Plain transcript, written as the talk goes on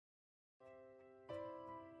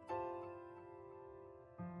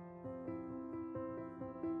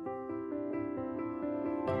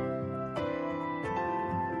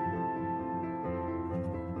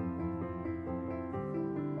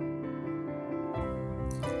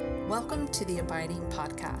Welcome to the Abiding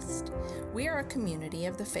Podcast. We are a community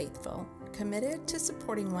of the faithful, committed to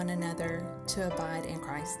supporting one another to abide in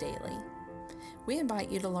Christ daily. We invite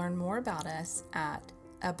you to learn more about us at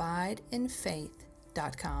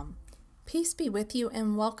abideinfaith.com. Peace be with you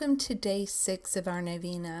and welcome to day 6 of our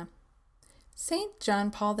Novena. St. John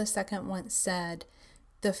Paul II once said,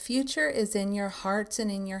 "The future is in your hearts and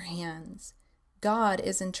in your hands. God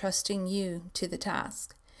is entrusting you to the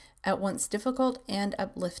task, at once difficult and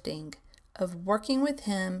uplifting, of working with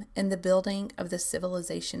Him in the building of the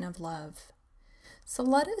civilization of love." So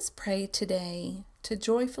let us pray today to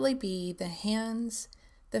joyfully be the hands,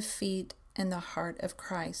 the feet, and the heart of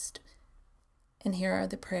Christ. And here are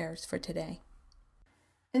the prayers for today.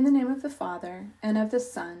 In the name of the Father, and of the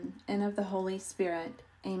Son, and of the Holy Spirit.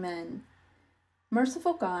 Amen.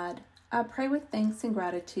 Merciful God, I pray with thanks and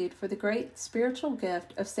gratitude for the great spiritual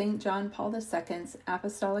gift of St. John Paul II's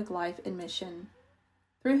apostolic life and mission.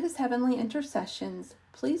 Through his heavenly intercessions,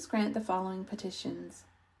 please grant the following petitions.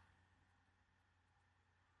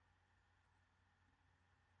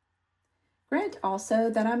 Grant also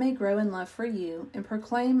that I may grow in love for you and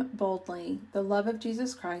proclaim boldly the love of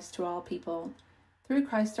Jesus Christ to all people. Through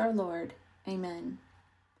Christ our Lord. Amen.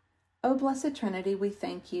 O Blessed Trinity, we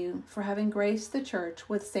thank you for having graced the Church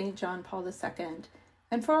with St. John Paul II,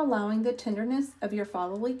 and for allowing the tenderness of your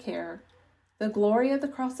fatherly care, the glory of the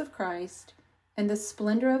cross of Christ, and the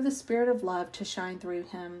splendor of the Spirit of love to shine through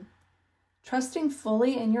him. Trusting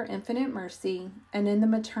fully in your infinite mercy and in the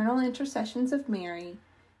maternal intercessions of Mary,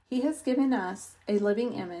 he has given us a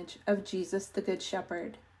living image of Jesus the Good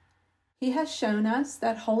Shepherd. He has shown us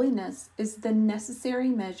that holiness is the necessary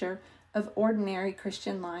measure of ordinary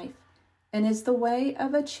Christian life, and is the way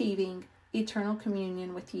of achieving eternal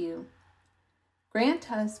communion with you. Grant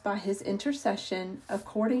us by his intercession,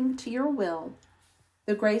 according to your will,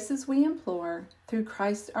 the graces we implore through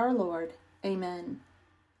Christ our Lord. Amen.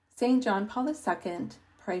 St. John Paul II,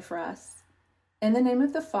 pray for us. In the name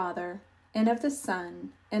of the Father, and of the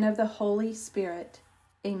Son, and of the Holy Spirit.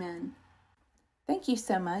 Amen. Thank you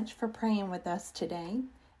so much for praying with us today.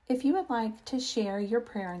 If you would like to share your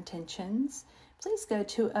prayer intentions, please go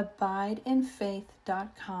to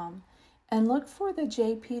abideinfaith.com and look for the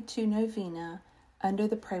JP2 Novena under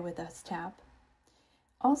the Pray With Us tab.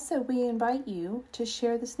 Also, we invite you to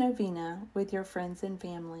share this novena with your friends and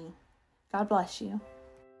family. God bless you.